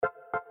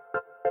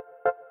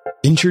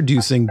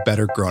Introducing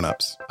Better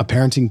Grownups, a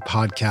parenting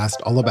podcast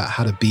all about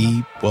how to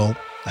be, well,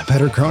 a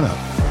better grown-up.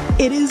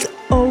 It is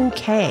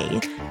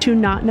okay to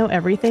not know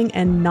everything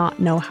and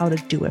not know how to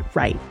do it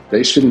right.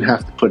 They shouldn't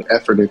have to put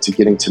effort into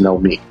getting to know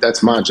me.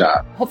 That's my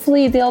job.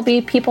 Hopefully they'll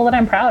be people that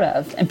I'm proud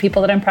of and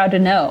people that I'm proud to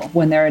know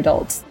when they're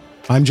adults.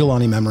 I'm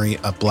Jelani Memory,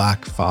 a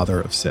Black father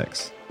of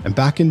 6. And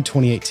back in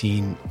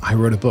 2018, I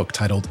wrote a book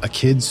titled A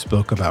Kid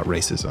Spoke About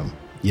Racism.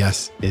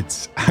 Yes,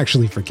 it's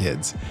actually for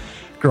kids.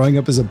 Growing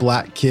up as a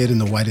Black kid in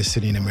the whitest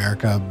city in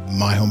America,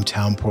 my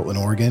hometown, Portland,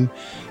 Oregon,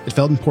 it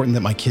felt important that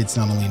my kids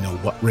not only know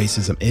what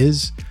racism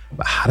is,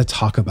 but how to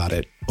talk about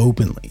it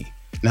openly.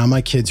 Now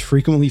my kids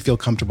frequently feel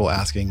comfortable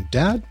asking,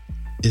 "Dad,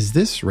 is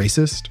this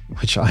racist?"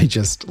 Which I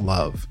just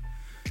love.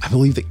 I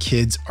believe that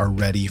kids are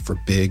ready for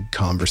big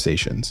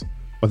conversations,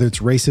 whether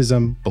it's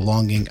racism,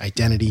 belonging,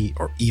 identity,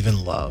 or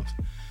even love.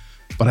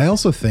 But I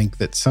also think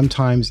that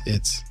sometimes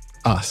it's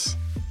us,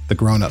 the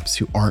grown-ups,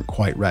 who aren't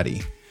quite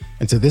ready.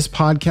 And so this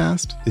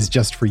podcast is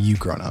just for you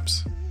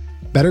grown-ups.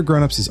 Better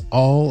Grownups is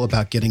all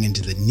about getting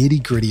into the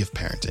nitty-gritty of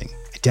parenting,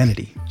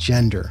 identity,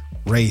 gender,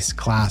 race,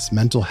 class,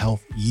 mental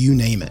health, you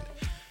name it.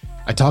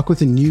 I talk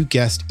with a new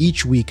guest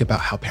each week about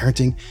how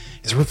parenting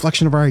is a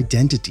reflection of our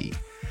identity,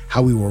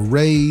 how we were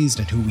raised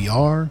and who we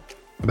are,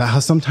 about how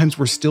sometimes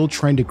we're still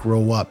trying to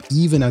grow up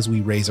even as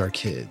we raise our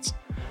kids,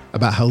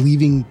 about how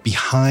leaving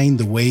behind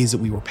the ways that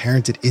we were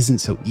parented isn't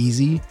so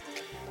easy,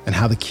 and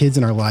how the kids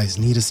in our lives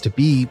need us to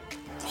be,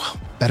 well,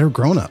 better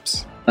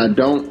grown-ups. I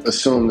don't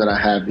assume that I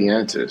have the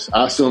answers.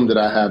 I assume that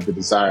I have the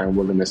desire and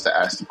willingness to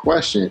ask the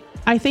question.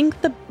 I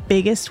think the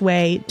biggest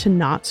way to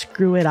not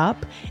screw it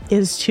up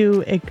is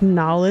to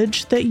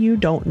acknowledge that you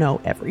don't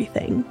know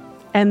everything.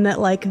 And that,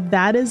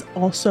 that is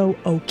also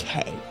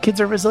okay.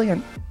 Kids are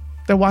resilient.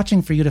 They're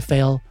watching for you to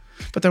fail,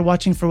 but they're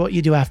watching for what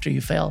you do after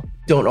you fail.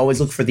 Don't always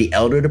look for the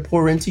elder to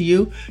pour into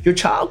you. Your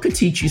child could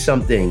teach you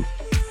something.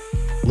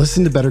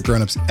 Listen to Better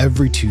Grownups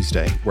every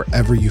Tuesday,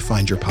 wherever you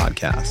find your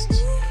podcasts.